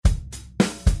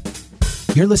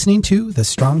You're listening to the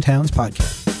Strong Towns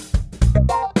Podcast.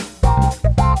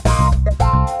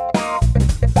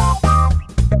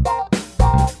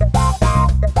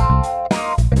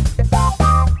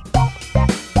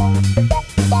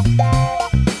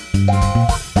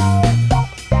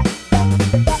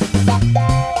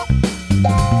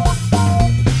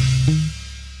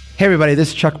 Hey everybody, this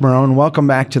is Chuck Marone. Welcome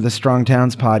back to the Strong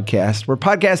Towns Podcast. We're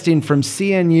podcasting from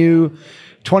CNU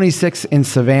 26 in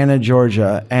Savannah,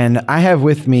 Georgia. And I have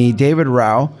with me David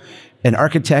Rao, an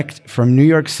architect from New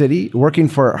York City, working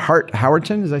for Hart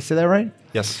Howerton. Did I say that right?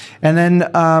 Yes. And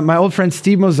then my old friend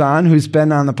Steve Mozan, who's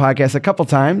been on the podcast a couple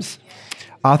times,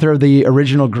 author of The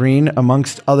Original Green,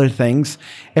 amongst other things.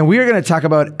 And we are going to talk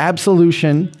about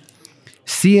Absolution,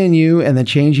 CNU, and the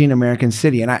changing American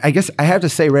city. And I guess I have to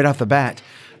say right off the bat,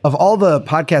 of all the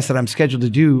podcasts that I'm scheduled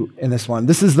to do in this one,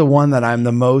 this is the one that I'm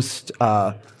the most,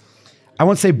 I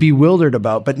won't say bewildered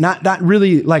about, but not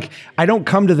really, like, I don't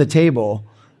come to the table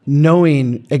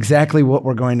knowing exactly what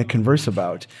we're going to converse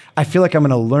about. I feel like I'm going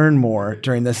to learn more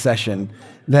during this session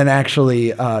than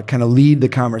actually kind of lead the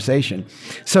conversation.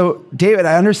 So, David,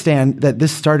 I understand that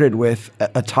this started with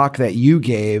a talk that you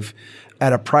gave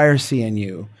at a prior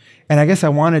CNU. And I guess I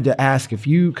wanted to ask if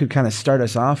you could kind of start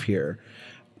us off here.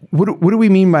 What do we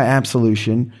mean by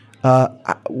absolution?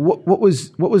 What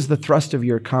was the thrust of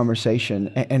your conversation,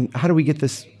 and how do we get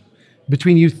this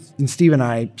between you and Steve and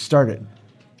I started?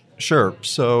 Sure.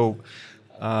 So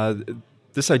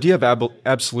this idea of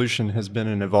absolution has been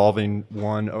an evolving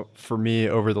one for me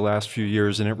over the last few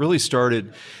years, and it really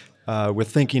started with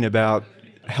thinking about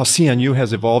how CNU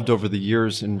has evolved over the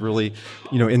years. And really,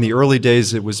 in the early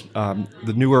days, it was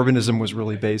the new urbanism was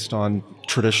really based on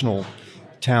traditional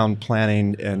town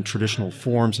planning and traditional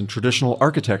forms and traditional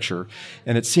architecture.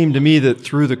 And it seemed to me that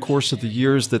through the course of the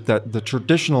years that the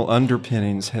traditional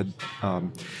underpinnings had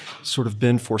sort of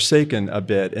been forsaken a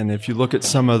bit. And if you look at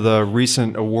some of the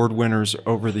recent award winners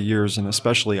over the years, and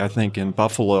especially I think in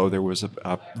Buffalo, there was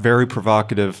a very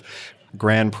provocative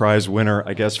grand prize winner,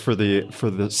 I guess, for the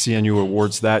CNU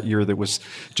Awards that year that was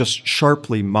just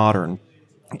sharply modern.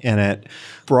 And it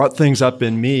brought things up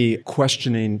in me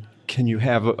questioning, can you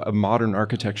have a modern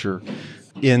architecture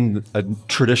in a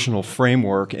traditional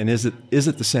framework, and is it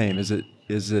the same? Is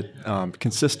it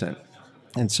consistent?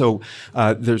 And so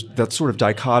there's that sort of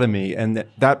dichotomy, and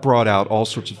that brought out all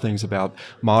sorts of things about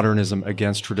modernism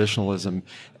against traditionalism,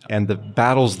 and the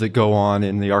battles that go on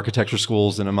in the architecture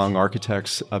schools and among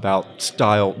architects about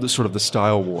style, the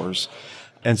style wars.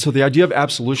 And so the idea of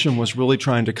absolution was really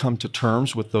trying to come to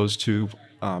terms with those two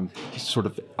sort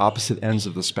of opposite ends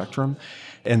of the spectrum.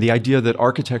 And the idea that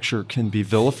architecture can be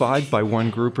vilified by one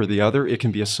group or the other, it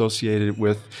can be associated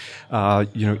with,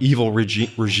 evil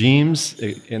regimes,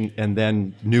 and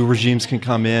then new regimes can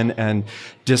come in and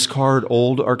discard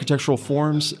old architectural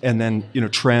forms, and then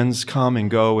trends come and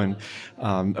go. And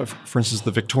for instance,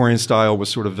 the Victorian style was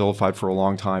sort of vilified for a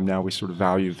long time. Now we sort of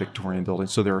value Victorian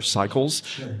buildings, so there are cycles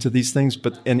to these things.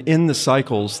 And in the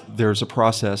cycles, there's a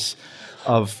process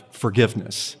of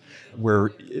forgiveness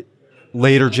where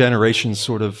later generations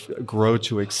sort of grow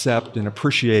to accept and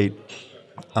appreciate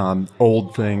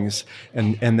old things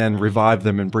and then revive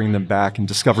them and bring them back and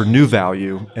discover new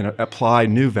value and apply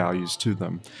new values to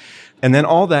them. And then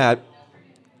all that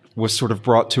was sort of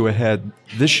brought to a head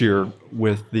this year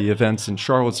with the events in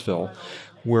Charlottesville,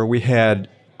 where we had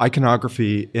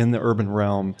iconography in the urban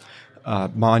realm,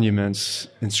 monuments,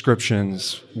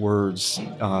 inscriptions, words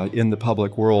in the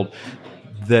public world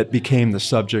that became the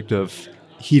subject of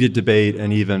heated debate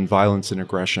and even violence and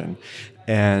aggression.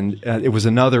 And it was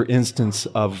another instance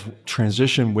of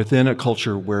transition within a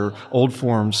culture where old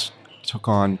forms took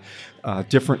on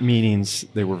different meanings.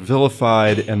 They were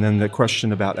vilified. And then the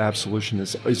question about absolution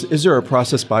is there a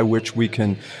process by which we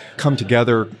can come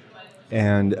together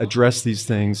and address these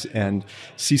things and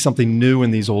see something new in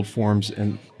these old forms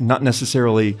and not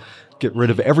necessarily get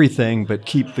rid of everything, but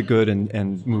keep the good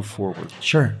and move forward?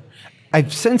 Sure.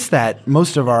 I've sensed that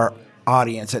most of our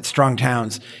audience at Strong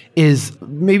Towns is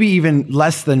maybe even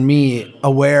less than me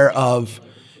aware of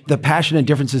the passionate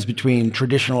differences between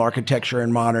traditional architecture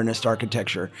and modernist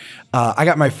architecture. I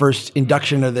got my first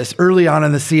induction of this early on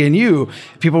in the CNU.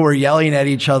 People were yelling at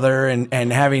each other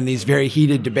and having these very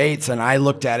heated debates, and I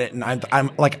looked at it and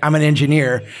I'm an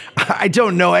engineer. I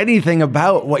don't know anything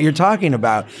about what you're talking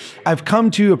about. I've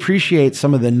come to appreciate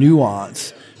some of the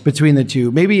nuance between the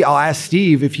two. Maybe I'll ask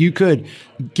Steve if you could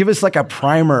give us like a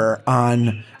primer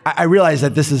on, I realize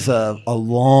that this is a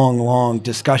long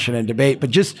discussion and debate,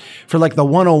 but just for like the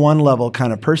 101 level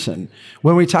kind of person,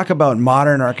 when we talk about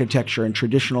modern architecture and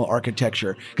traditional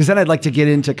architecture, because then I'd like to get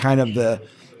into kind of the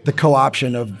the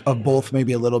co-option of both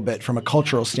maybe a little bit from a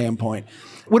cultural standpoint.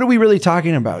 What are we really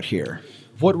talking about here?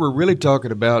 What we're really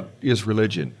talking about is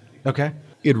religion. Okay.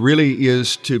 It really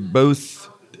is to both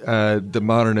the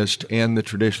modernist and the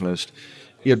traditionalist.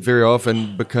 It very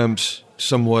often becomes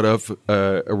somewhat of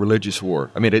a religious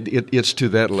war. I mean, it's to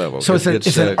that level. So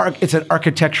it's an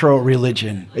architectural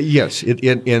religion. Yes,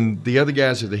 and the other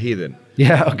guys are the heathen.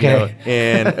 Yeah, okay.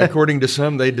 And according to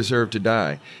some, they deserve to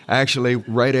die. Actually,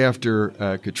 right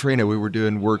after Katrina, we were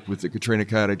doing work with the Katrina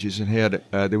cottages and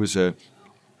there was a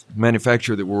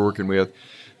manufacturer that we're working with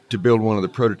to build one of the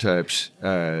prototypes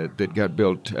that got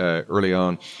built early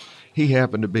on. He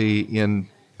happened to be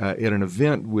at an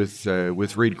event with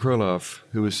Reed Kroloff,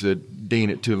 who was the dean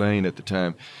at Tulane at the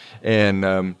time,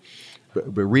 and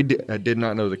but Reed did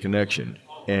not know the connection,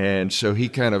 and so he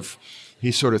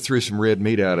sort of threw some red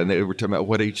meat out, and they were talking about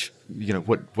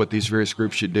what these various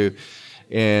groups should do,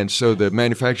 and so the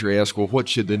manufacturer asked, well, what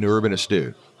should the new urbanists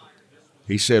do?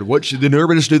 He said, what should the new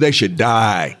urbanists do? They should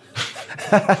die.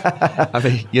 I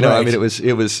mean, Right.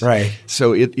 it was right.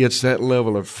 So it's that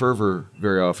level of fervor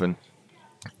very often,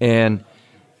 and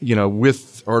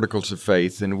with articles of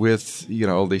faith and with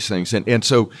all these things, and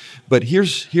so, but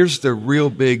here's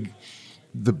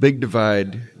the big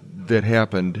divide that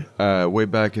happened way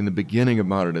back in the beginning of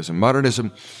modernism.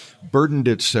 Modernism burdened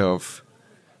itself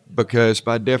because,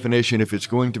 by definition, if it's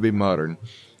going to be modern,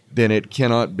 then it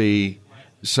cannot be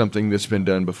something that's been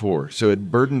done before. So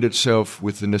it burdened itself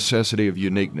with the necessity of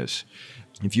uniqueness.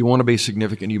 If you want to be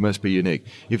significant, you must be unique.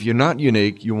 If you're not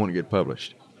unique, you won't get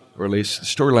published. Or at least the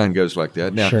storyline goes like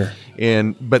that. Now, sure.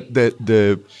 But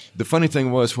the funny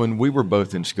thing was, when we were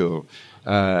both in school,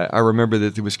 I remember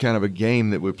that there was kind of a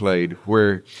game that we played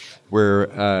where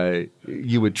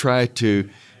you would try to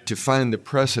find the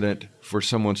precedent for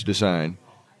someone's design,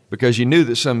 because you knew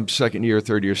that some second year or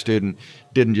third year student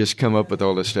didn't just come up with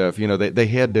all this stuff. They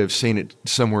had to have seen it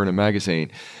somewhere in a magazine,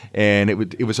 and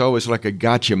it was always like a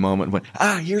gotcha moment when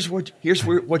here's what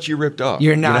you ripped off.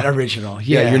 You're not original.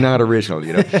 Yeah, you're not original.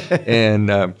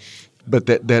 And but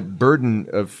that burden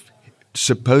of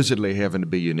supposedly having to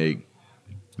be unique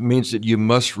means that you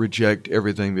must reject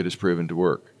everything that is proven to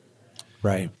work.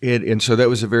 Right. And so that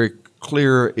was a very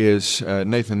clear, as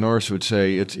Nathan Norris would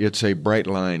say, it's a bright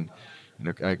line.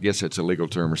 I guess that's a legal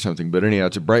term or something, but anyhow,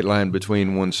 it's a bright line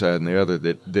between one side and the other.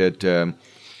 That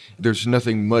there's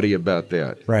nothing muddy about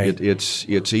that. Right.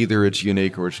 It's either it's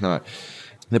unique or it's not.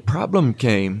 The problem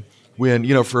came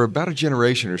when for about a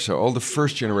generation or so, all the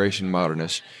first generation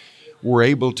modernists were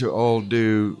able to all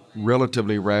do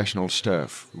relatively rational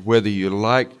stuff, whether you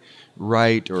like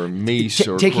Wright or Mies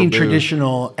or taking Corbu.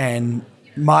 traditional and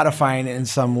modifying it in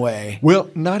some way. Well,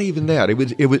 not even that.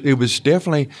 It was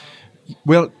definitely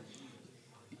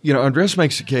Andres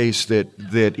makes the case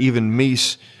that even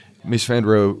Mies van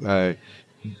Roo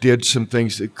did some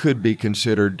things that could be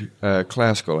considered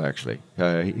classical, actually.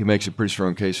 He makes a pretty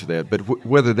strong case for that. But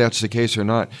whether that's the case or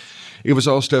not, it was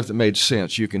all stuff that made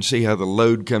sense. You can see how the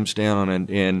load comes down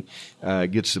and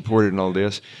gets supported and all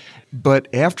this. But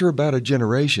after about a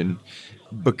generation,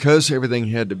 because everything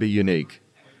had to be unique,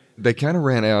 they kind of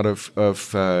ran out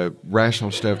of rational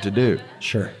stuff to do.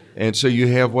 Sure. And so you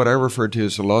have what I refer to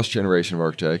as the lost generation of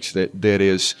architects. That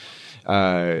is,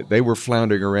 they were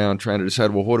floundering around trying to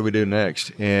decide, well, what do we do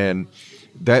next? And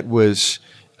that was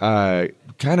kind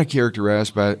of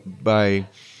characterized by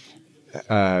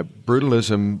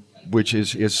brutalism, which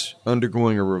is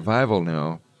undergoing a revival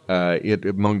now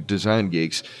among design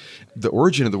geeks. The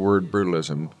origin of the word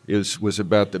brutalism was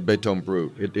about the béton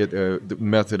brut, the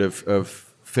method of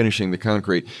finishing the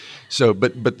concrete. So,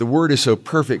 but the word is so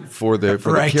perfect for the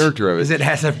character of it. Because it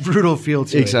has a brutal feel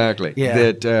to it. Exactly.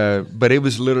 Yeah. But it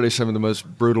was literally some of the most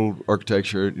brutal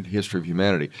architecture in the history of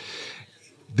humanity.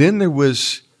 Then there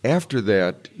was, after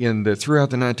that, throughout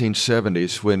the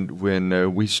 1970s,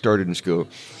 when we started in school,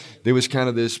 there was kind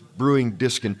of this brewing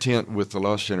discontent with the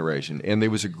lost generation, and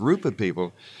there was a group of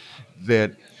people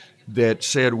that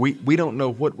said, we don't know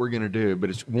what we're going to do, but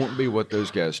it won't be what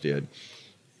those guys did.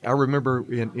 I remember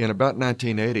in about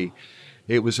 1980,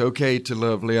 it was okay to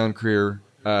love Leon Krier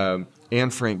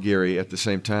and Frank Gehry at the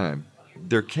same time.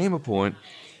 There came a point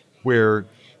where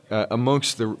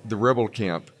amongst the rebel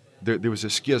camp, there was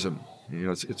a schism.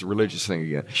 It's a religious thing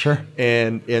again. Sure.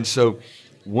 And so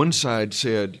one side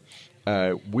said,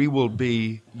 we will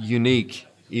be unique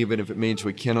even if it means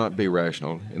we cannot be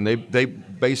rational. And they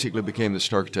basically became the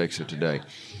Starchitects of today.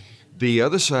 The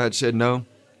other side said, no,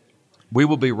 we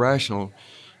will be rational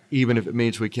even if it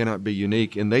means we cannot be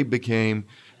unique. And they became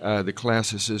the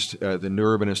classicists, the new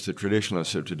urbanists, the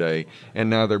traditionalists of today, and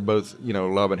now they're both,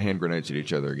 lobbing hand grenades at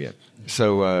each other again.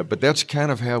 So, but that's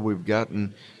kind of how we've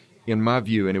gotten, in my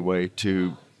view anyway,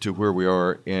 to where we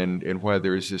are, and why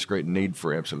there is this great need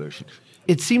for absolution.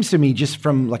 It seems to me, just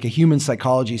from like a human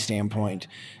psychology standpoint,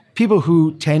 people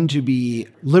who tend to be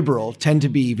liberal tend to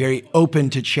be very open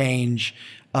to change,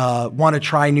 want to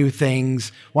try new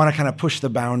things, want to kind of push the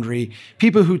boundary.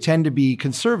 People who tend to be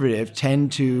conservative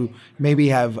tend to maybe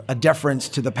have a deference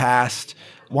to the past,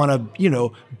 want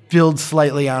to, build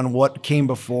slightly on what came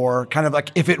before, kind of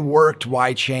like if it worked,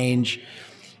 why change?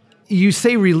 You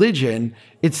say religion,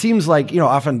 it seems like,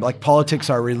 often like politics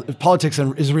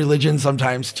is religion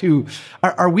sometimes too.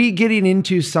 Are we getting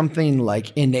into something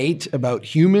like innate about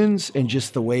humans and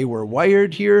just the way we're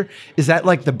wired here? Is that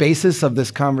like the basis of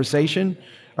this conversation?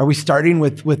 Are we starting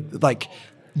with like,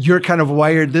 you're kind of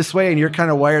wired this way and you're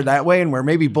kind of wired that way, and we're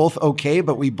maybe both okay,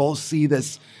 but we both see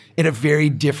this in a very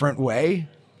different way?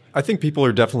 I think people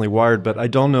are definitely wired, but I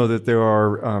don't know that there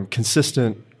are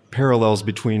consistent parallels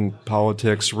between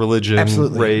politics, religion,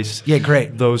 Absolutely. Race,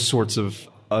 great. Those sorts of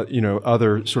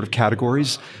other sort of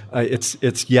categories.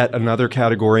 It's yet another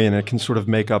category, and it can sort of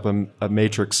make up a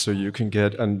matrix, so you can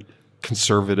get a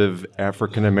conservative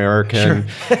African American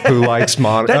who likes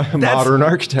modern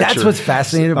architecture. That's what's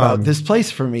fascinating about this place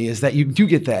for me, is that you do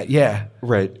get that. Yeah,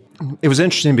 right. It was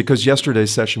interesting because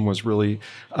yesterday's session was really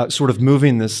sort of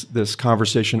moving this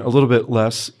conversation a little bit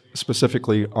less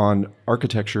specifically on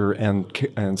architecture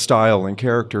and style and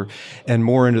character, and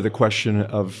more into the question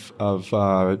of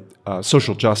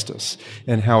social justice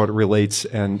and how it relates.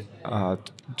 And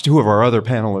two of our other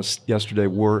panelists yesterday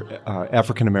were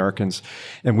African Americans,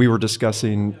 and we were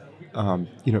discussing,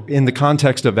 in the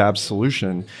context of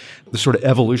absolution, the sort of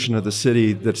evolution of the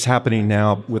city that's happening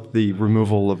now with the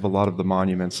removal of a lot of the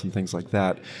monuments and things like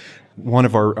that. One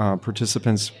of our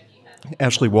participants,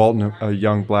 Ashley Walton, a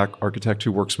young black architect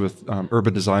who works with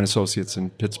Urban Design Associates in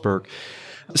Pittsburgh,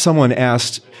 someone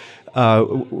asked,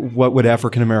 what would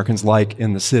African Americans like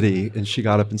in the city? And she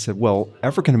got up and said, well,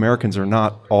 African Americans are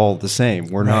not all the same.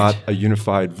 We're not a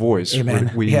unified voice.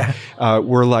 Amen.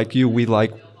 We're like you. We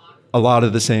like a lot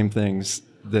of the same things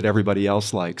that everybody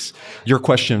else likes. Your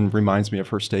question reminds me of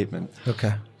her statement.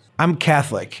 Okay. I'm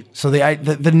Catholic, so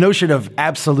the notion of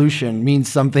absolution means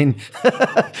something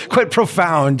quite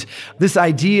profound. This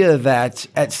idea that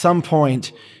at some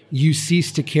point you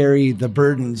cease to carry the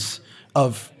burdens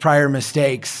of prior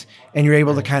mistakes and you're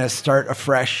able to kind of start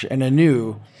afresh and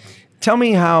anew. Tell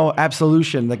me how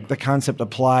absolution, the concept,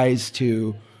 applies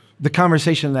to the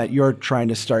conversation that you're trying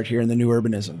to start here in the new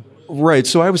urbanism. Right.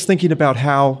 So I was thinking about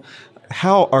how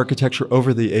architecture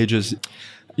over the ages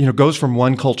goes from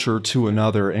one culture to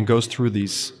another and goes through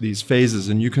these phases.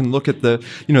 And you can look at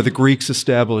the Greeks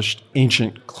established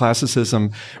ancient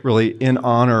classicism really in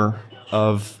honor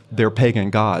of their pagan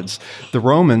gods. The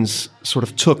Romans sort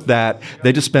of took that,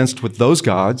 they dispensed with those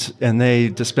gods, and they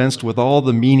dispensed with all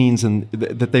the meanings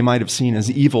that they might have seen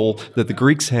as evil that the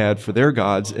Greeks had for their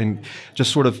gods, and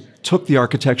just sort of took the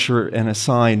architecture and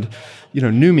assigned,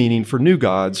 new meaning for new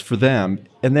gods for them.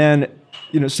 And then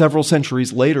several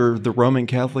centuries later, the Roman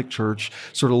Catholic Church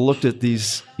sort of looked at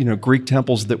these, Greek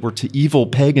temples that were to evil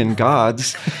pagan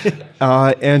gods,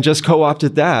 and just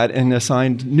co-opted that and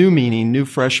assigned new meaning, new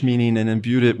fresh meaning, and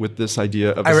imbued it with this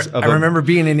idea of. I remember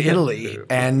being in Italy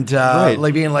and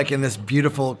being like in this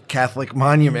beautiful Catholic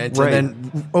monument, and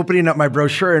then opening up my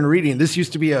brochure and reading, this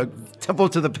used to be a temple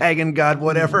to the pagan god,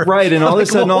 whatever. Right, and all of a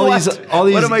sudden, all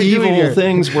these evil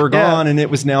things were gone, and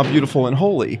it was now beautiful and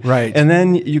holy. Right, and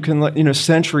then you can,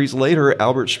 centuries later,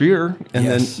 Albert Speer, and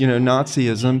then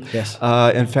Nazism,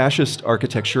 and fascist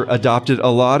architecture adopted a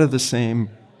lot of the same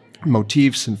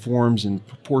motifs and forms and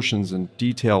proportions and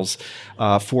details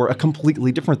for a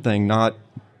completely different thing, not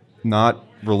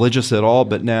religious at all,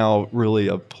 but now really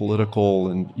a political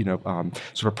and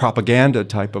sort of propaganda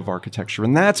type of architecture,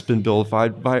 and that's been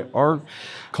vilified by our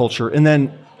culture. And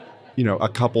then a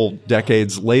couple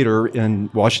decades later in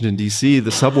Washington, D.C.,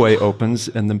 the subway opens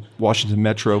and the Washington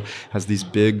Metro has these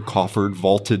big coffered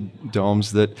vaulted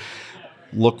domes that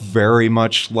look very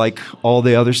much like all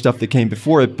the other stuff that came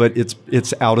before it, but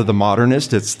it's out of the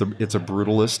modernist. It's a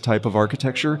brutalist type of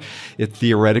architecture. It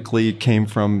theoretically came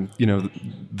from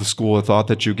the school of thought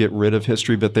that you get rid of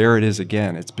history, but there it is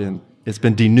again. It's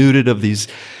been denuded of these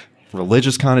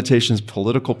religious connotations,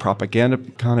 political propaganda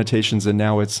connotations, and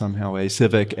now it's somehow a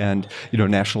civic and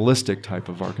nationalistic type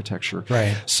of architecture.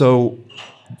 Right. So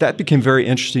that became very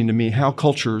interesting to me. How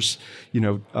cultures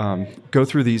go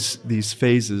through these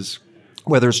phases,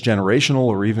 whether it's generational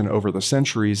or even over the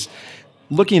centuries.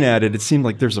 Looking at it, it seemed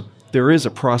like there's there is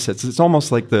a process. It's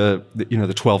almost like the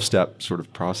 12-step sort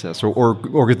of process,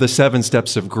 or the 7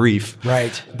 steps of grief.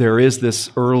 Right. There is this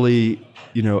early,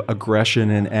 aggression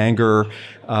and anger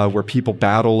where people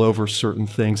battle over certain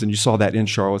things, and you saw that in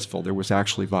Charlottesville. There was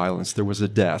actually violence. There was a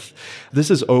death.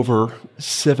 This is over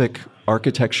civic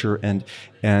architecture and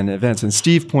events. And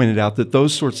Steve pointed out that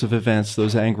those sorts of events,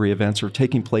 those angry events, are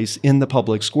taking place in the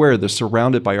public square. They're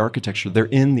surrounded by architecture. They're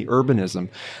in the urbanism.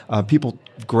 People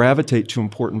gravitate to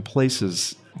important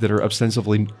places that are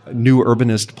ostensibly new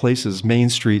urbanist places. Main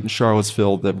Street in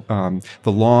Charlottesville, the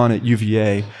lawn at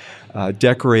UVA,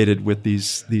 decorated with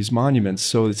these monuments.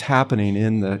 So it's happening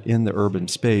in the urban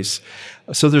space.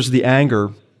 So there's the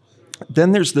anger.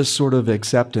 Then there's this sort of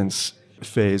acceptance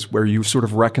phase where you sort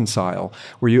of reconcile,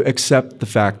 where you accept the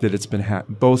fact that it's been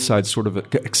both sides sort of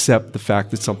accept the fact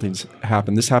that something's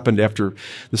happened. This happened after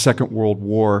the Second World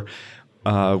War,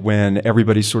 when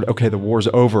everybody's sort of, okay, the war's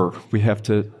over. We have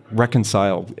to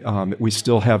reconcile. We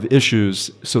still have issues,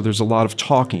 so there's a lot of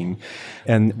talking,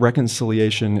 and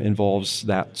reconciliation involves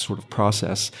that sort of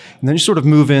process. And then you sort of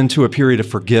move into a period of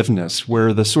forgiveness,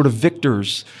 where the sort of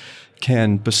victors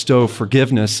can bestow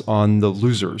forgiveness on the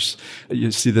losers. You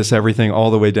see this everything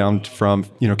all the way down from,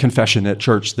 confession at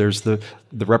church. There's the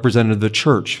representative of the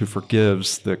church who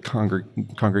forgives the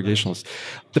congregationalists.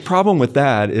 The problem with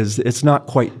that is it's not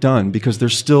quite done, because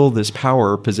there's still this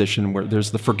power position where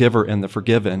there's the forgiver and the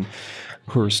forgiven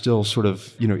who are still sort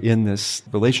of, in this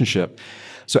relationship.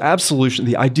 So absolution,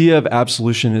 the idea of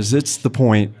absolution is it's the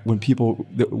point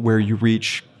where you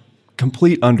reach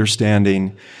complete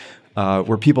understanding,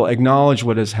 where people acknowledge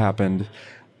what has happened,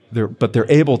 but they're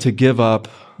able to give up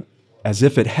as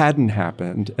if it hadn't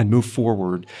happened and move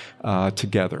forward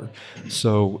together.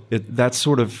 So that's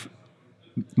sort of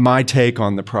my take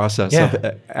on the process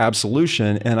of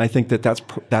absolution, and I think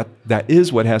that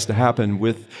is what has to happen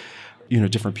with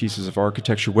different pieces of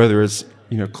architecture, whether it's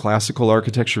classical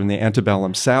architecture in the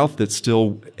antebellum South that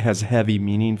still has heavy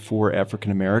meaning for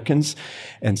African Americans,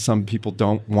 and some people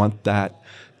don't want that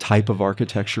type of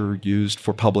architecture used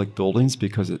for public buildings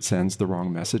because it sends the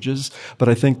wrong messages. But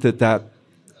I think that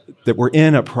we're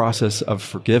in a process of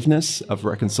forgiveness, of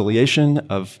reconciliation,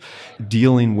 of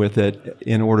dealing with it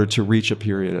in order to reach a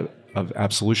period of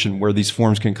absolution where these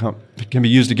forms can be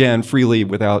used again freely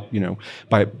without,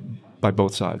 by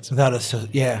both sides. Without us,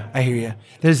 yeah, I hear you.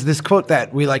 There's this quote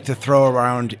that we like to throw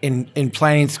around in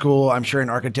planning school, I'm sure in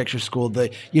architecture school,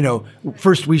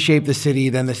 first we shape the city,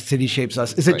 then the city shapes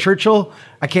us. Is it Churchill?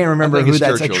 I can't remember who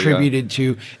that's Churchill, attributed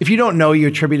to. If you don't know, you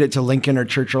attribute it to Lincoln or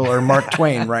Churchill or Mark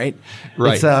Twain, right?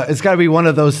 Right. It's got to be one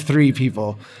of those 3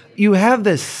 people. You have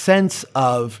this sense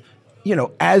of,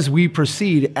 as we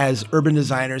proceed as urban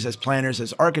designers, as planners,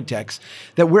 as architects,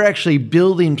 that we're actually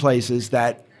building places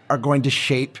that are going to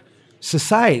shape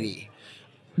society.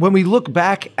 When we look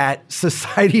back at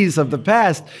societies of the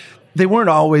past, they weren't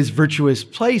always virtuous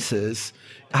places.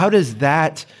 How does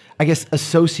that,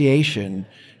 association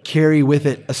carry with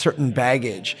it a certain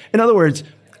baggage? In other words,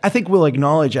 I think we'll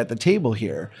acknowledge at the table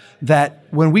here that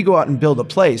when we go out and build a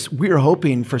place, we're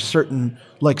hoping for certain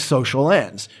social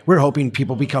ends. We're hoping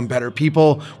people become better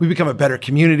people. We become a better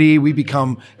community. We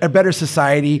become a better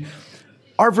society.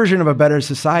 Our version of a better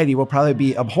society will probably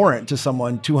be abhorrent to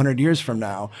someone 200 years from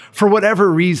now for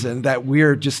whatever reason that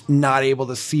we're just not able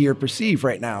to see or perceive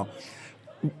right now.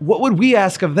 What would we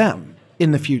ask of them in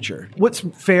the future? What's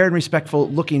fair and respectful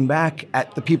looking back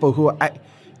at the people who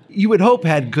you would hope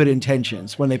had good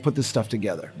intentions when they put this stuff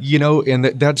together? And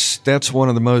that's one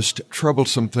of the most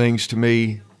troublesome things to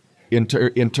me in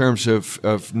terms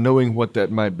of knowing what that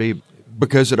might be,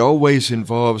 because it always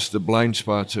involves the blind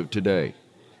spots of today.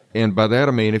 And by that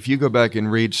I mean, if you go back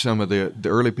and read some of the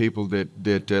early people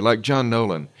that like John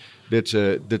Nolan, that's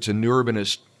a new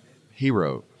urbanist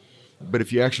hero. But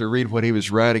if you actually read what he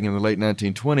was writing in the late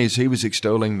 1920s, he was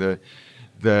extolling the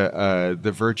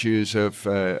virtues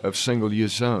of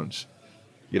single-use zones,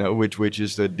 which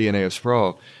is the DNA of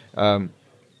sprawl. And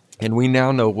we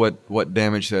now know what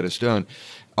damage that has done.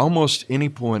 Almost any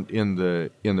point in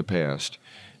the past,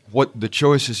 what the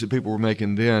choices that people were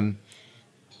making then,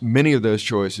 many of those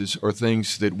choices are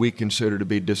things that we consider to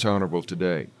be dishonorable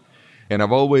today. And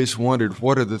I've always wondered,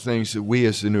 what are the things that we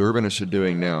as the new urbanists are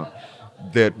doing now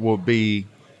that will be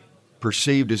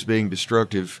perceived as being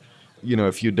destructive,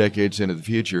 a few decades into the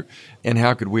future, and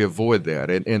how could we avoid that?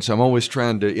 And so I'm always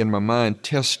trying to, in my mind,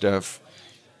 test stuff.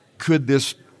 Could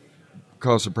this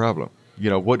cause a problem?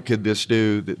 What could this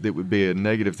do that would be a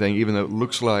negative thing, even though it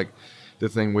looks like the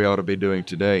thing we ought to be doing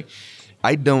today?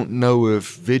 I don't know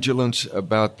if vigilance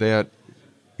about that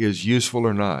is useful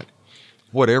or not.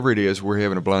 Whatever it is, we're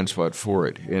having a blind spot for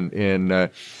it.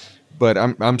 But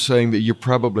I'm saying that you're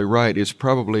probably right. It's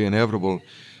probably inevitable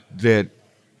that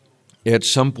at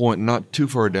some point, not too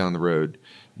far down the road,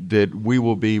 that we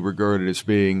will be regarded as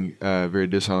being very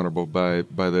dishonorable by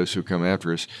those who come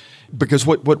after us. Because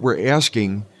what we're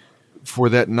asking for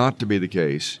that not to be the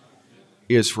case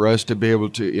is for us to be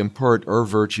able to impart our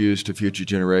virtues to future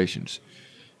generations.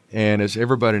 And as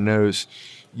everybody knows,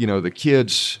 the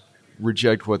kids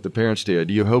reject what the parents did.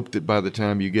 You hope that by the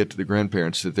time you get to the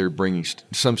grandparents that they're bringing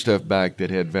some stuff back that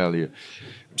had value.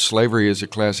 Slavery is a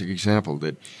classic example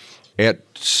that at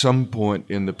some point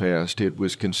in the past it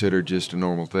was considered just a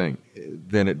normal thing.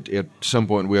 Then at some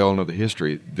point, we all know the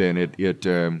history, then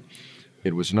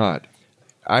it was not.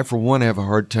 I, for one, have a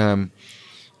hard time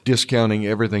discounting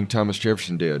everything Thomas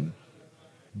Jefferson did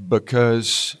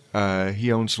because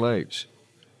he owned slaves.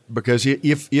 Because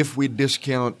if we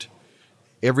discount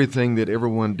everything that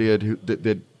everyone did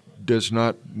that does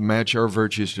not match our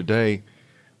virtues today,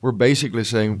 we're basically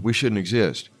saying we shouldn't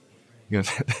exist.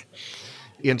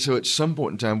 And so at some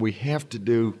point in time, we have to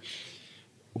do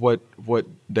what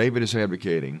David is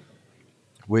advocating,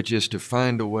 which is to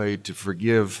find a way to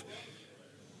forgive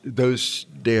those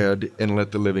dead and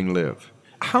let the living live.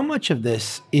 How much of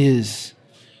this is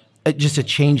just a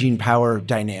changing power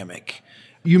dynamic?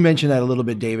 You mentioned that a little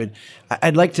bit, David.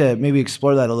 I'd like to maybe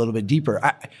explore that a little bit deeper.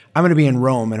 I'm going to be in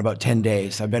Rome in about 10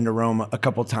 days. I've been to Rome a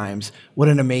couple times. What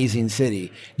an amazing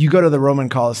city. You go to the Roman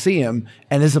Colosseum,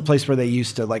 and this is a place where they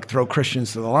used to throw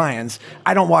Christians to the lions.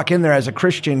 I don't walk in there as a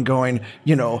Christian going,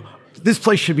 this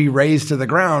place should be razed to the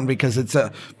ground because it's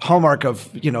a hallmark of,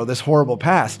 this horrible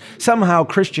past. Somehow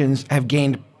Christians have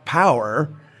gained power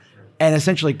and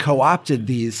essentially co-opted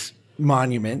these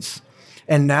monuments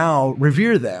and now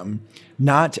revere them,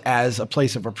 not as a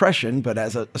place of oppression, but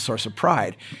as a source of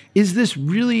pride. Is this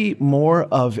really more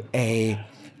of a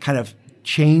kind of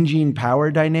changing power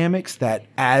dynamics that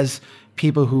as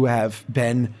people who have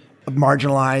been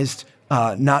marginalized,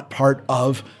 not part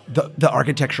of the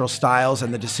architectural styles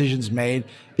and the decisions made,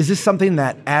 is this something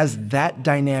that as that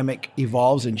dynamic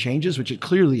evolves and changes, which it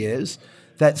clearly is,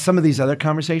 that some of these other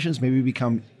conversations maybe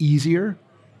become easier?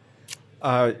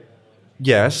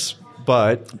 Yes.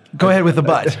 But go ahead with the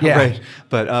but. Yeah. Right.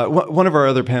 But one of our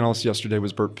other panelists yesterday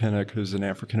was Burt Pinnock, who's an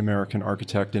African-American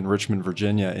architect in Richmond,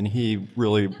 Virginia. And he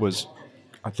really was,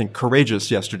 I think,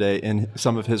 courageous yesterday in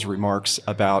some of his remarks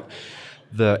about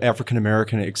the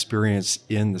African-American experience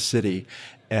in the city,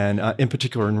 and in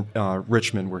particular in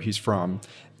Richmond, where he's from.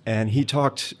 And he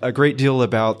talked a great deal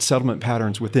about settlement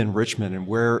patterns within Richmond and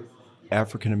where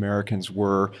African-Americans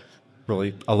were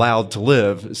really allowed to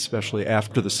live, especially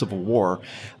after the Civil War.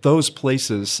 Those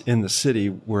places in the city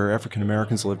where African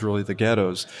Americans lived, really the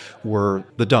ghettos, were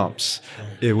the dumps.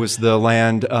 It was the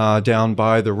land down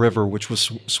by the river, which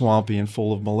was swampy and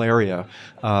full of malaria.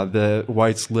 The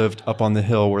whites lived up on the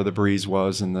hill where the breeze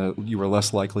was, and you were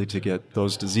less likely to get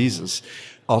those diseases.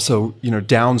 Also,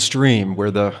 downstream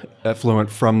where the effluent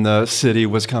from the city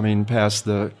was coming past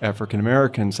the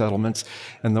African-American settlements,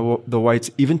 and the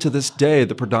whites, even to this day,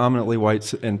 the predominantly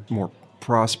whites and more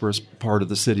prosperous part of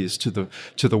the city is to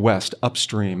the west,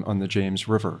 upstream on the James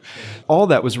River. All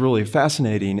that was really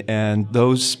fascinating, and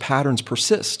those patterns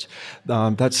persist.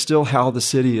 That's still how the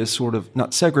city is sort of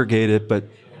not segregated,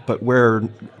 but where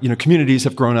communities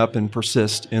have grown up and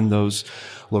persist in those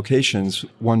locations.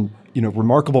 One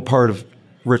remarkable part of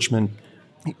Richmond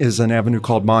is an avenue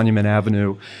called Monument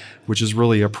Avenue, which is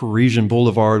really a Parisian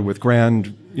boulevard with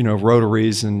grand,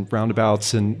 rotaries and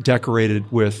roundabouts and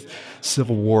decorated with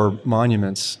Civil War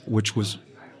monuments, which was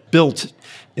built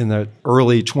in the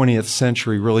early 20th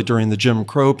century, really during the Jim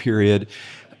Crow period,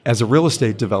 as a real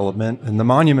estate development. And the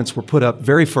monuments were put up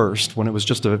very first when it was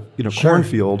just a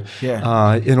cornfield,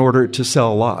 in order to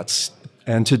sell lots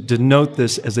and to denote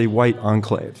this as a white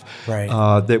enclave,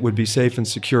 right, that would be safe and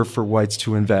secure for whites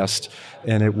to invest,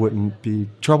 and it wouldn't be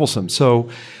troublesome. So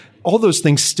all those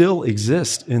things still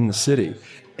exist in the city.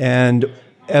 And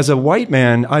as a white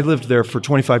man, I lived there for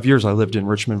 25 years. I lived in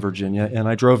Richmond, Virginia, and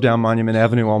I drove down Monument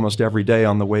Avenue almost every day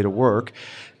on the way to work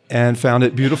and found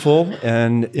it beautiful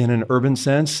and in an urban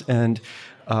sense. And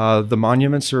the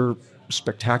monuments are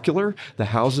spectacular. The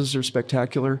houses are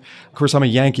spectacular. Of course, I'm a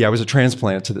Yankee. I was a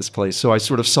transplant to this place, so I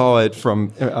sort of saw it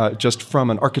from just from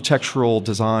an architectural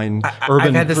design.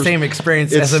 I've had the same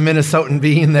experience as a Minnesotan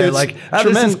being there.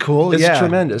 This is cool. It's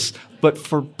tremendous. But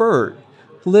for Burt,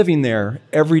 living there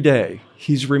every day,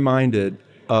 he's reminded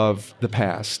of the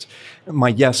past. My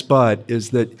yes, but is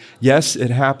that, yes,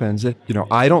 it happens.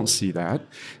 I don't see that.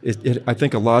 I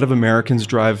think a lot of Americans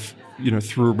drive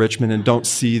through Richmond and don't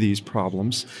see these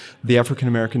problems. The African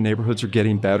American neighborhoods are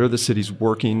getting better. The city's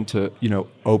working to,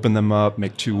 open them up,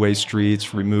 make two-way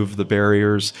streets, remove the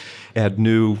barriers, add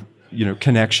new,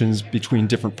 connections between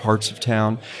different parts of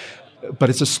town. But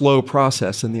it's a slow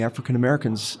process, and the African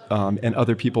Americans and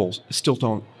other people still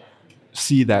don't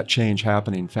see that change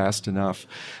happening fast enough.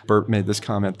 Bert made this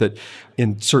comment that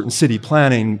in certain city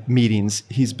planning meetings,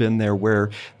 he's been there where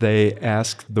they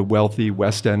ask the wealthy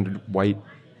West End white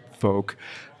folk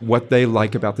what they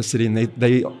like about the city, and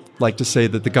they like to say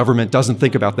that the government doesn't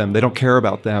think about them. They don't care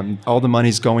about them. All the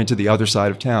money's going to the other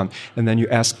side of town. And then you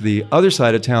ask the other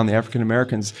side of town, the African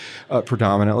Americans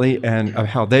predominantly, and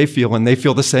how they feel, and they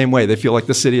feel the same way. They feel like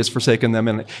the city has forsaken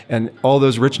them, and all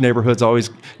those rich neighborhoods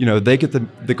always, they get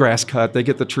the grass cut, they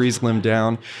get the trees limbed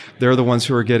down. They're the ones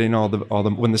who are getting all the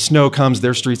when the snow comes,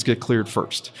 their streets get cleared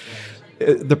first.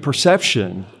 The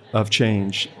perception of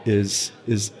change is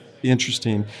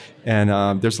interesting,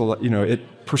 and there's a lot.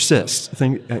 It persists.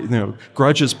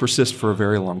 Grudges persist for a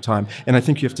very long time, and I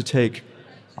think you have to take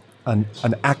an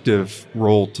active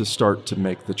role to start to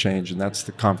make the change, and that's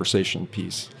the conversation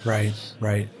piece. Right.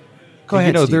 Go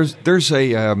ahead. Steve. There's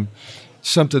a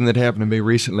something that happened to me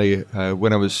recently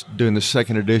when I was doing the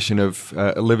second edition of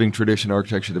A Living Tradition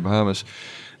Architecture of the Bahamas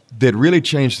that really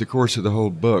changed the course of the whole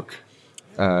book.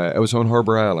 I was on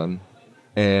Harbor Island,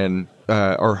 and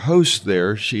our host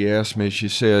there, she asked me, she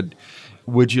said,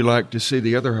 would you like to see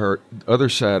the other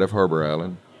side of Harbor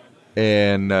Island?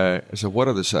 And I said, what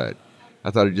other side?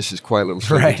 I thought it just this quiet little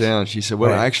strip of town. She said,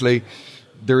 well, actually,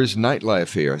 there is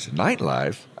nightlife here. I said,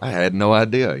 nightlife? I had no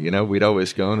idea. We'd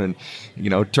always gone and,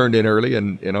 turned in early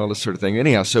and all this sort of thing.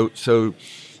 Anyhow, so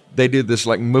they did this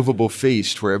like movable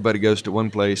feast where everybody goes to one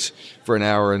place for an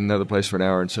hour and another place for an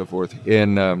hour and so forth.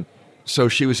 And so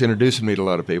she was introducing me to a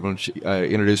lot of people, and she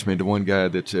introduced me to one guy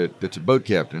that's a boat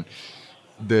captain.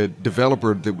 The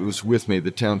developer that was with me,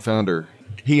 the town founder,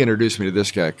 he introduced me to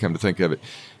this guy, come to think of it.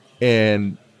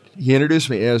 And he introduced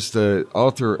me as the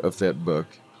author of that book.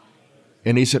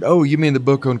 And he said, oh, you mean the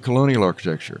book on colonial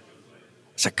architecture?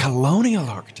 It's a colonial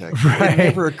architecture. Right. It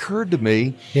never occurred to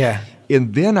me. Yeah.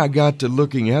 And then I got to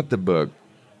looking at the book,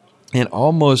 and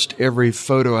almost every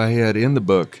photo I had in the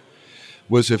book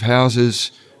was of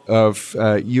houses of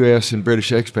U.S. and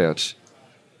British expats,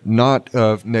 not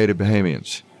of native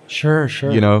Bahamians. Sure.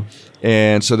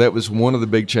 And so that was one of the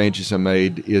big changes I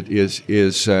made. It is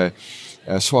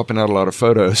swapping out a lot of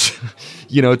photos,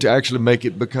 to actually make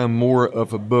it become more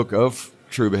of a book of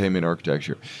true Bahamian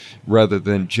architecture, rather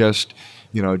than just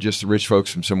the rich folks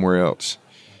from somewhere else.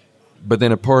 But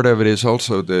then a part of it is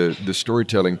also the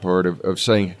storytelling part of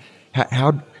saying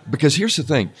how, because here's the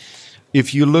thing,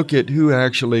 if you look at who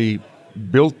actually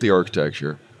built the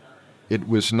architecture, it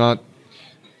was not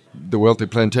the wealthy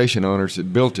plantation owners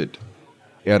that built it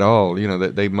at all.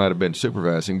 That they might have been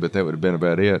supervising, but that would have been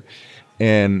about it.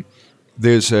 And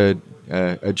there's a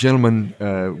gentleman,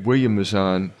 William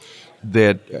Mazan,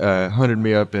 that hunted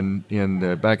me up in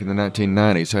back in the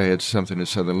 1990s. I had something in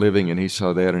Southern Living, and he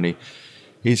saw that, and he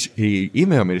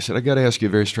emailed me. He said, I got to ask you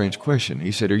a very strange question.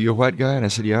 He said, are you a white guy? And I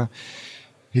said, yeah.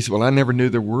 He said, well, I never knew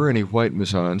there were any white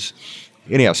Mazans.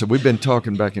 Anyhow, so we've been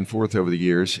talking back and forth over the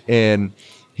years, and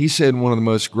he said one of the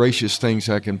most gracious things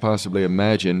I can possibly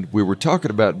imagine. We were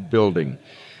talking about building,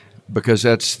 because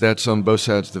that's on both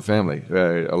sides of the family.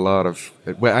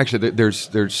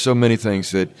 There's so many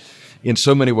things that, in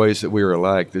so many ways, that we are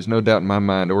alike. There's no doubt in my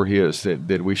mind, or his,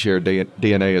 that we share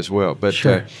DNA as well. But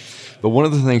sure. But one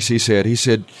of the things he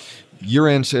said, your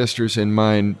ancestors and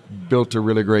mine built a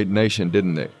really great nation,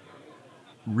 didn't they?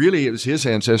 Really, it was his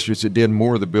ancestors that did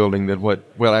more of the building than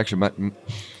actually,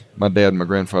 my dad and my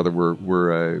grandfather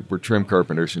were trim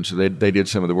carpenters, and so they did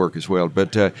some of the work as well.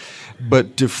 But to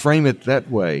frame it that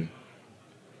way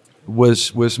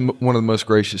was one of the most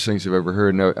gracious things I've ever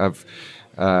heard, and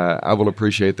I will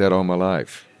appreciate that all my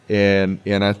life. And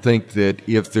I think that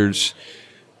if there's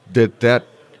that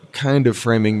kind of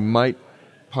framing might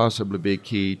possibly be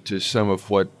key to some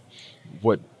of what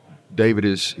David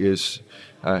has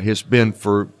been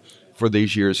for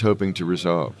these years hoping to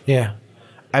resolve. Yeah.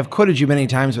 I've quoted you many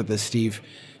times with this, Steve,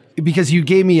 because you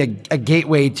gave me a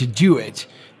gateway to do it.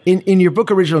 In your book,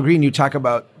 Original Green, you talk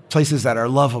about places that are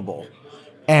lovable.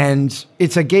 And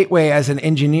it's a gateway as an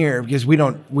engineer, because we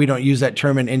don't use that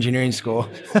term in engineering school.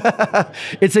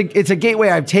 It's a gateway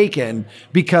I've taken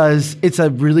because it's a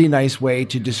really nice way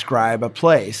to describe a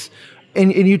place.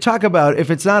 And you talk about, if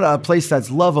it's not a place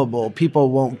that's lovable,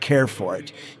 people won't care for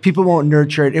it. People won't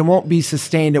nurture it. It won't be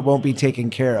sustained. It won't be taken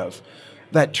care of.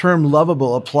 That term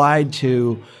lovable applied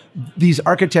to these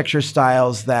architecture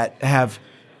styles that have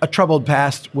a troubled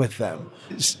past with them.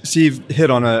 Steve hit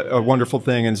on a wonderful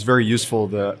thing, and it's very useful,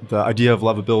 the idea of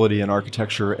lovability in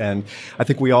architecture. And I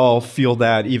think we all feel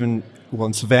that even,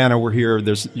 in Savannah, we're here,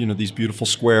 there's, these beautiful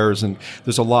squares, and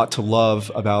there's a lot to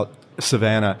love about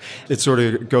Savannah. It sort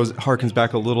of harkens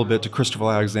back a little bit to Christopher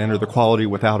Alexander, The Quality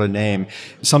Without a Name.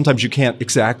 Sometimes you can't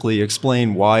exactly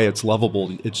explain why it's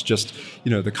lovable. It's just,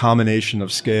 the combination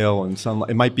of scale and sunlight.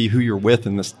 It might be who you're with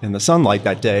in the sunlight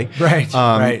that day. Right,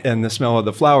 right. And the smell of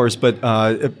the flowers, but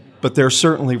there are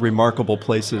certainly remarkable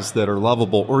places that are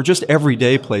lovable, or just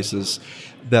everyday places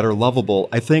that are lovable.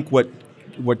 I think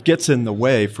what gets in the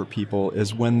way for people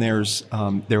is when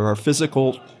there are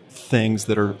physical things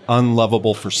that are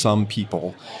unlovable for some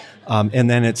people, and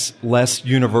then it's less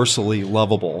universally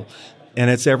lovable. And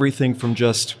it's everything from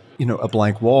just, a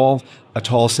blank wall, a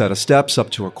tall set of steps up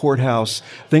to a courthouse,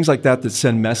 things like that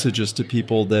send messages to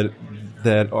people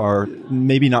that are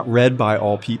maybe not read by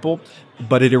all people,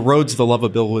 but it erodes the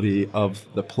lovability of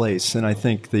the place. And I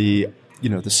think the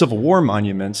Civil War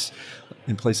monuments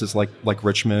in places like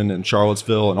Richmond and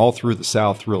Charlottesville and all through the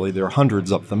South, really, there are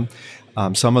hundreds of them.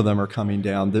 Some of them are coming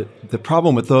down. The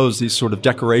problem with these sort of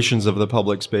decorations of the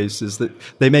public space, is that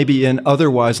they may be in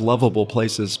otherwise lovable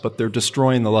places, but they're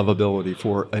destroying the lovability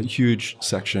for a huge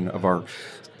section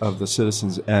of the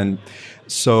citizens. And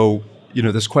so,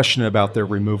 this question about their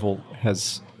removal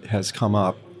has come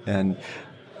up. And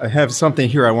I have something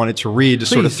here I wanted to read to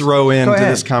sort of throw into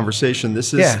this conversation.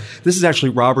 This is actually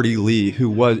Robert E. Lee,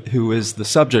 who is the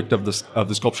subject of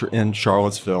the sculpture in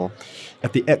Charlottesville.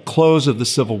 At the close of the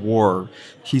Civil War,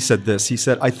 he said this. He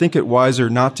said, "I think it wiser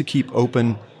not to keep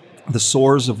open the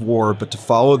sores of war, but to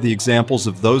follow the examples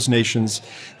of those nations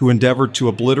who endeavored to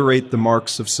obliterate the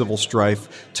marks of civil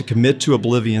strife, to commit to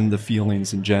oblivion the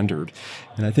feelings engendered."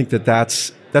 And I think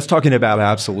that's talking about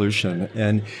absolution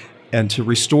and to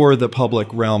restore the public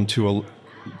realm to a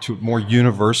more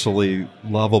universally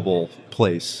lovable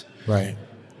place. Right.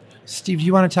 Steve, do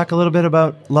you want to talk a little bit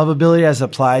about lovability as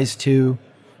applies to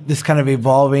this kind of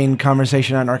evolving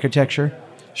conversation on architecture?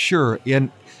 Sure. And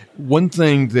one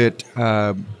thing that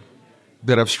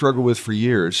I've struggled with for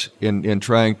years in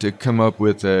trying to come up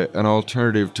with an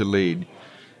alternative to LEED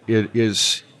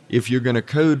is, if you're going to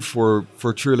code for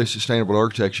truly sustainable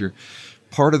architecture,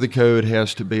 part of the code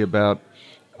has to be about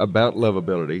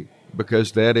lovability,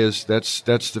 because that's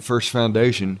the first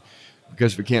foundation.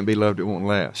 Because if it can't be loved, it won't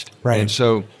last. Right. And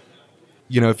so,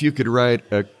 if you could write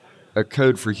a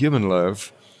code for human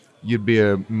love, you'd be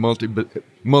a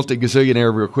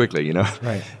multi-gazillionaire real quickly,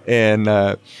 Right.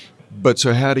 And but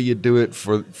so how do you do it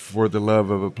for the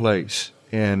love of a place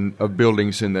and of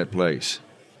buildings in that place?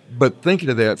 But thinking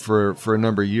of that for a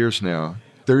number of years now,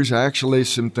 there's actually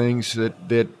some things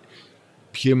that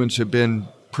humans have been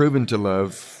proven to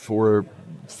love for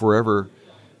forever.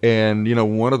 And,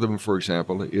 one of them, for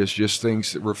example, is just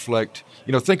things that reflect,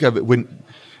 think of it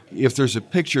if there's a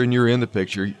picture and you're in the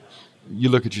picture, you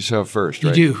look at yourself first,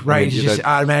 right? You do, right. You just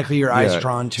automatically your eyes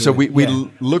drawn to it. So we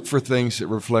look for things that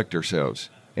reflect ourselves.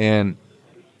 And,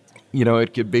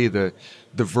 it could be the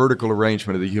vertical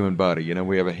arrangement of the human body.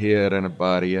 We have a head and a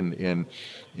body and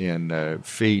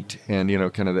feet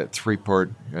and, kind of that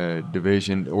three-part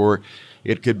division. Or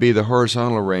it could be the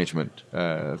horizontal arrangement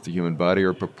of the human body,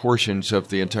 or proportions of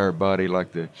the entire body,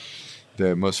 like the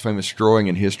most famous drawing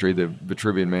in history, the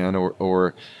Vitruvian Man,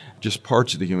 or just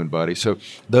parts of the human body. So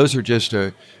those are just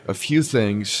a few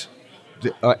things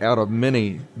out of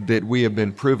many that we have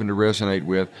been proven to resonate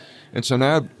with. And so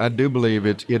now I do believe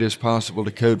it is possible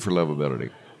to code for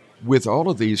lovability. With all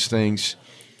of these things,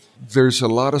 there's a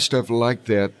lot of stuff like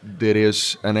that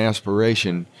is an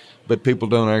aspiration, but people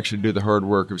don't actually do the hard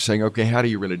work of saying, okay, how do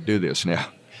you really do this now?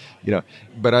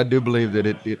 But I do believe that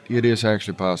it is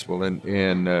actually possible,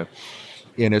 and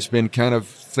it's been kind of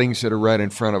things that are right in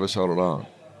front of us all along.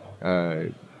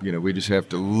 We just have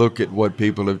to look at what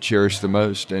people have cherished the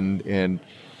most, and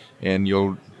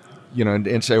you'll,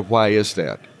 and say, why is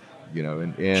that?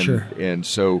 Sure. And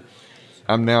so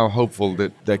I'm now hopeful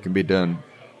that can be done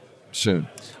soon.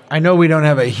 I know we don't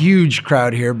have a huge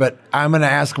crowd here, but I'm going to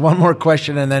ask one more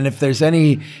question, and then if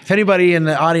anybody in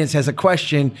the audience has a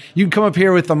question, you can come up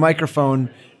here with the microphone,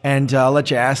 and I'll let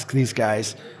you ask these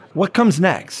guys. What comes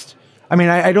next? I mean,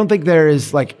 I don't think there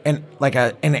is an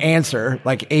answer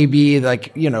like A, B,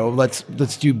 let's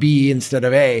do B instead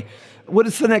of A. What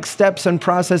is the next steps and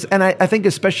process? And I think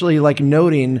especially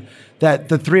noting that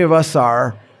the three of us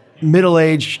are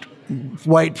middle-aged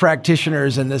white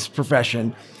practitioners in this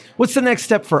profession. What's the next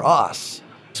step for us?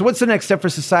 So what's the next step for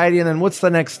society? And then what's the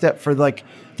next step for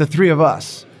the three of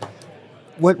us?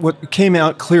 What came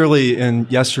out clearly in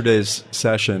yesterday's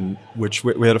session, which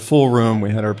we had a full room,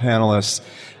 we had our panelists,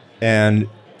 And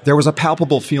there was a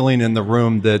palpable feeling in the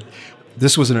room that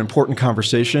this was an important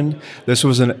conversation. This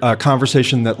was a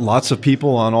conversation that lots of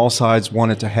people on all sides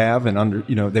wanted to have, and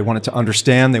they wanted to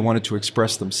understand. They wanted to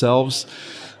express themselves.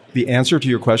 The answer to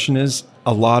your question is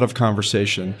a lot of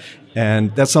conversation,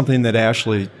 and that's something that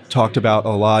Ashley talked about a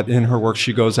lot in her work.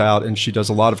 She goes out and she does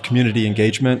a lot of community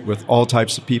engagement with all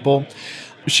types of people.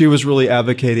 She was really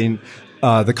advocating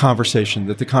the conversation,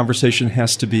 that the conversation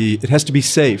has to be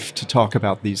safe to talk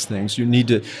about these things. You need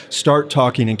to start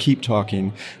talking and keep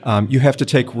talking. You have to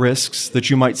take risks that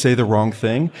you might say the wrong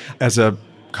thing. As a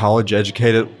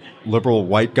college-educated liberal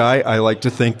white guy, I like to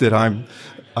think that I'm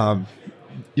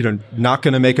not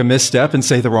going to make a misstep and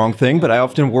say the wrong thing, but I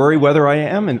often worry whether I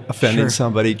am offending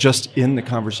somebody just in the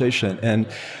conversation. And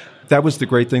that was the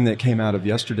great thing that came out of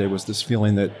yesterday, was this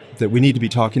feeling that we need to be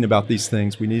talking about these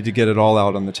things. We need to get it all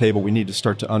out on the table. We need to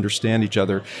start to understand each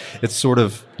other. It's sort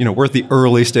of, we're at the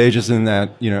early stages in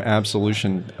that,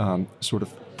 absolution sort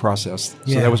of process.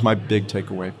 So that was my big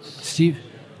takeaway. Steve?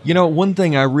 One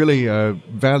thing I really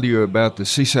value about the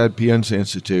Seaside Pienza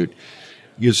Institute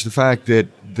is the fact that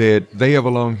they have a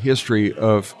long history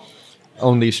of,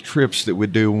 on these trips that we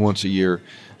do once a year,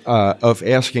 of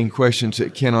asking questions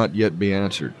that cannot yet be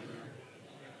answered,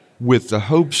 with the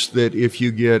hopes that if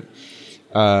you get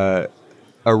a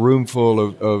room full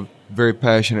of very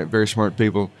passionate, very smart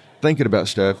people thinking about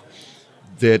stuff,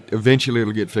 that eventually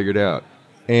it'll get figured out.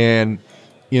 And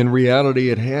in reality,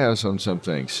 it has on some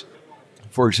things.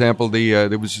 For example,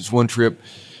 there was this one trip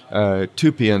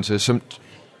to Pienza.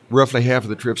 Roughly half of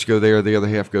the trips go there, the other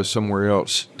half goes somewhere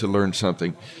else to learn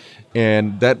something.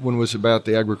 And that one was about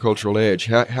the agricultural edge.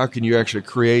 How can you actually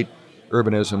create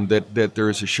urbanism that there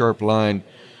is a sharp line,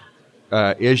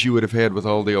 as you would have had with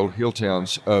all the old hill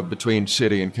towns, between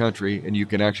city and country, and you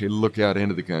can actually look out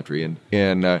into the country.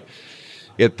 And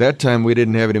at that time, we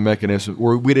didn't have any mechanisms,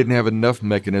 or we didn't have enough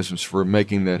mechanisms for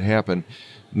making that happen.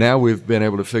 Now we've been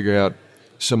able to figure out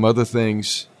some other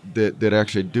things that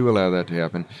actually do allow that to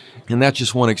happen. And that's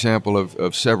just one example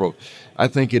of several. I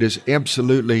think it is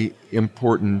absolutely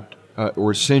important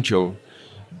or essential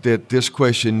that this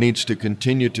question needs to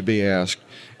continue to be asked.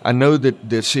 I know that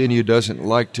CNU doesn't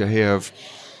like to have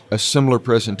a similar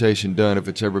presentation done if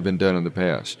it's ever been done in the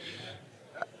past.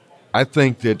 I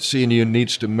think that CNU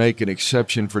needs to make an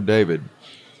exception for David,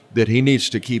 that he needs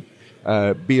to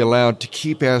be allowed to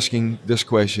keep asking this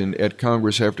question at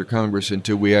Congress after Congress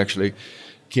until we actually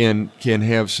can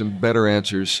have some better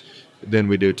answers than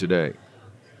we do today.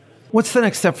 What's the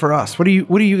next step for us? What are you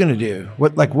going to do?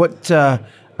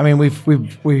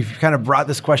 We've kind of brought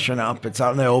this question up. It's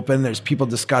out in the open. There's people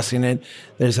discussing it.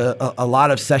 There's a lot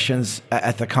of sessions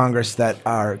at the Congress that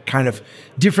are kind of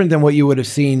different than what you would have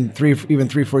seen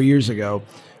 3-4 years ago.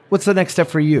 What's the next step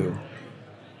for you?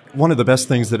 One of the best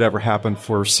things that ever happened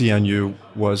for CNU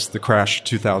was the crash of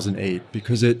 2008,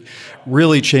 because it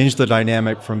really changed the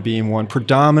dynamic from being one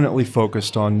predominantly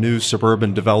focused on new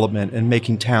suburban development and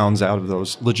making towns out of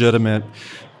those legitimate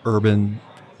urban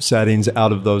settings,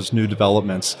 out of those new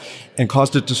developments, and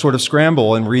caused it to sort of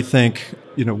scramble and rethink,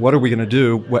 what are we going to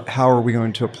do? How are we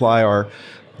going to apply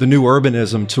the new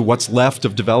urbanism to what's left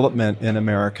of development in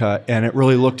America? And it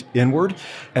really looked inward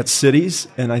at cities,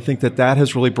 and I think that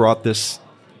has really brought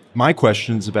my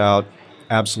questions about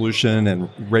absolution and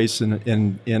race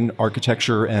in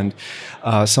architecture and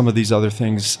some of these other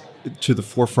things to the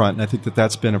forefront. And I think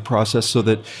that's been a process, so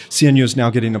that CNU is now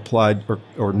getting applied,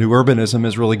 or new urbanism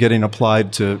is really getting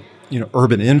applied to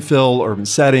urban infill, urban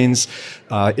settings,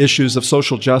 issues of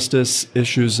social justice,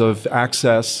 issues of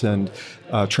access and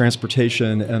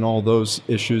transportation, and all those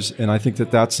issues. And I think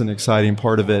that's an exciting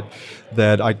part of it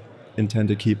that I intend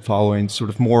to keep following, sort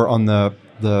of more on the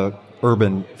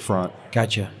urban front.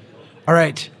 Gotcha. All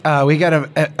right. We got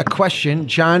a question.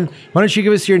 John, why don't you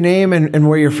give us your name and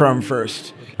where you're from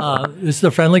first? This is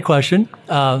a friendly question.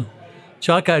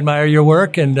 Chuck, I admire your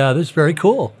work, and this is very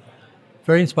cool.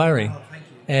 Very inspiring.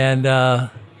 And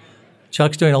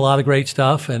Chuck's doing a lot of great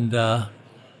stuff and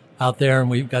out there, and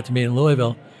we got to meet in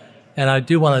Louisville. And I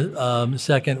do want to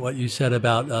second what you said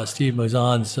about Steve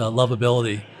Mouzon's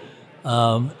lovability.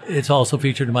 It's also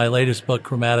featured in my latest book,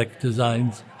 Chromatic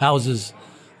Designs, Houses,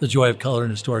 The Joy of Color in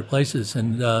Historic Places.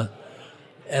 And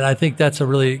I think that's a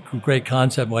really great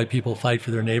concept, why people fight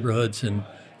for their neighborhoods and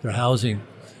their housing.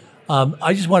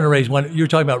 I just want to raise one. You were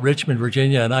talking about Richmond,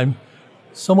 Virginia, and I'm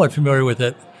somewhat familiar with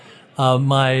it.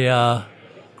 My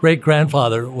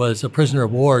great-grandfather was a prisoner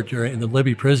of war in the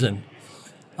Libby prison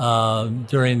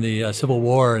during the Civil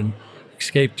War, and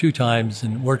escaped 2 times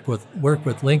and worked with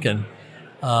Lincoln.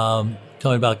 Telling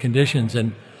about conditions,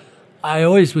 and I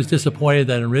always was disappointed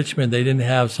that in Richmond they didn't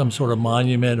have some sort of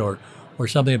monument or or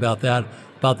something about that,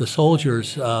 about the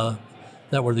soldiers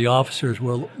that were the officers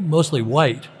were mostly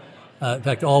white, in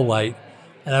fact, all white.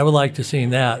 And I would like to see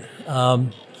that.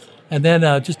 And then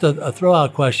just a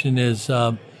throw-out question is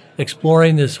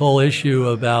exploring this whole issue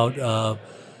about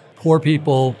poor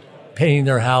people painting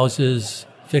their houses,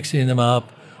 fixing them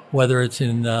up, whether it's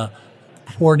in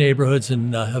poor neighborhoods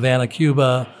in Havana,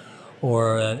 Cuba,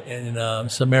 or in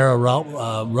Samara,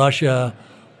 Russia,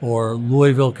 or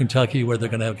Louisville, Kentucky, where they're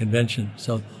going to have a convention.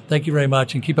 So thank you very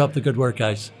much, and keep up the good work,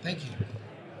 guys. Thank you.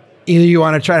 Either you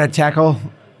want to try to tackle?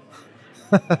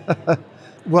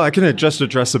 Well, I can just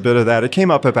address a bit of that. It came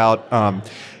up about,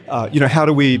 how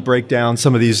do we break down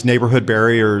some of these neighborhood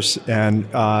barriers? And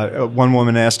one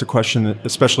woman asked a question,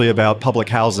 especially about public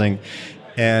housing.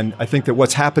 And I think that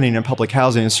what's happening in public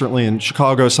housing, and certainly in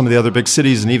Chicago, some of the other big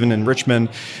cities, and even in Richmond,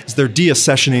 is they're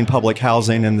deaccessioning public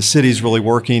housing, and the city's really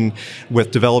working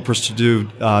with developers to do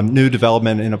new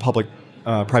development in a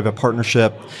public-private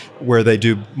partnership where they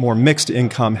do more mixed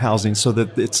income housing, so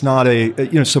that it's not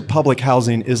so public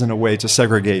housing isn't a way to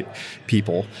segregate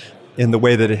people in the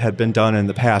way that it had been done in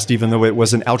the past. Even though it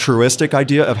was an altruistic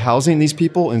idea of housing these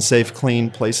people in safe, clean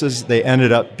places, they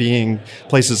ended up being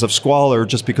places of squalor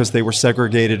just because they were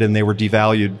segregated and they were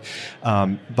devalued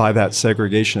by that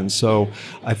segregation. So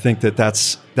I think that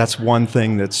that's one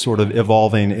thing that's sort of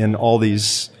evolving in all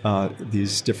these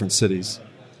different cities.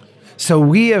 So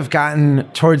we have gotten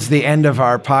towards the end of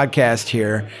our podcast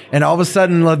here, and all of a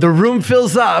sudden the room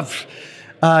fills up.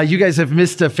 You guys have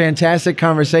missed a fantastic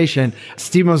conversation.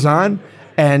 Steve Mozan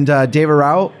and David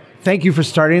Rao, thank you for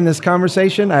starting this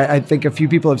conversation. I think a few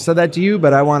people have said that to you,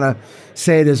 but I want to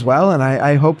say it as well, and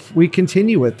I hope we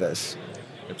continue with this.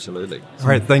 Absolutely. All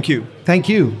right, thank you. Thank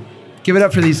you. Give it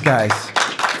up for these guys.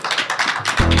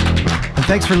 And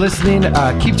thanks for listening.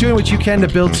 Keep doing what you can to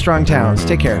build strong towns.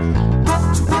 Take care.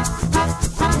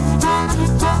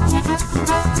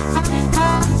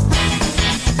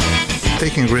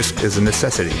 Taking risk is a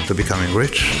necessity to becoming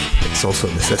rich. It's also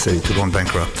a necessity to going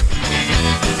bankrupt.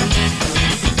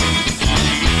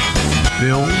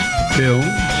 Bill.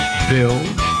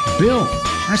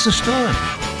 That's the start.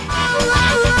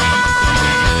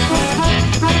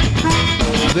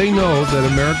 They know that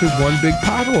America's one big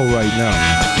pothole right now.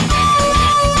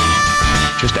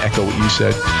 Just to echo what you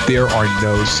said, there are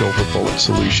no silver bullet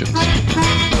solutions.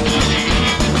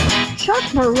 Chuck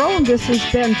Marone, this has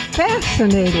been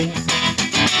fascinating.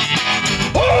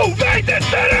 Who made this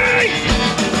city?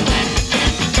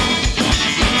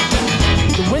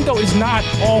 The window is not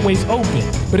always open,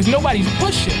 but if nobody's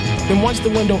pushing, then once the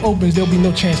window opens, there'll be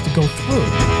no chance to go through.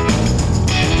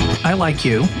 I like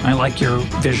you. I like your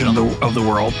vision of the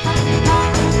world.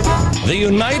 The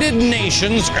United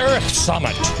Nations Earth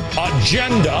Summit,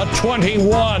 Agenda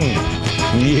 21.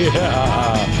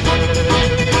 Yeah.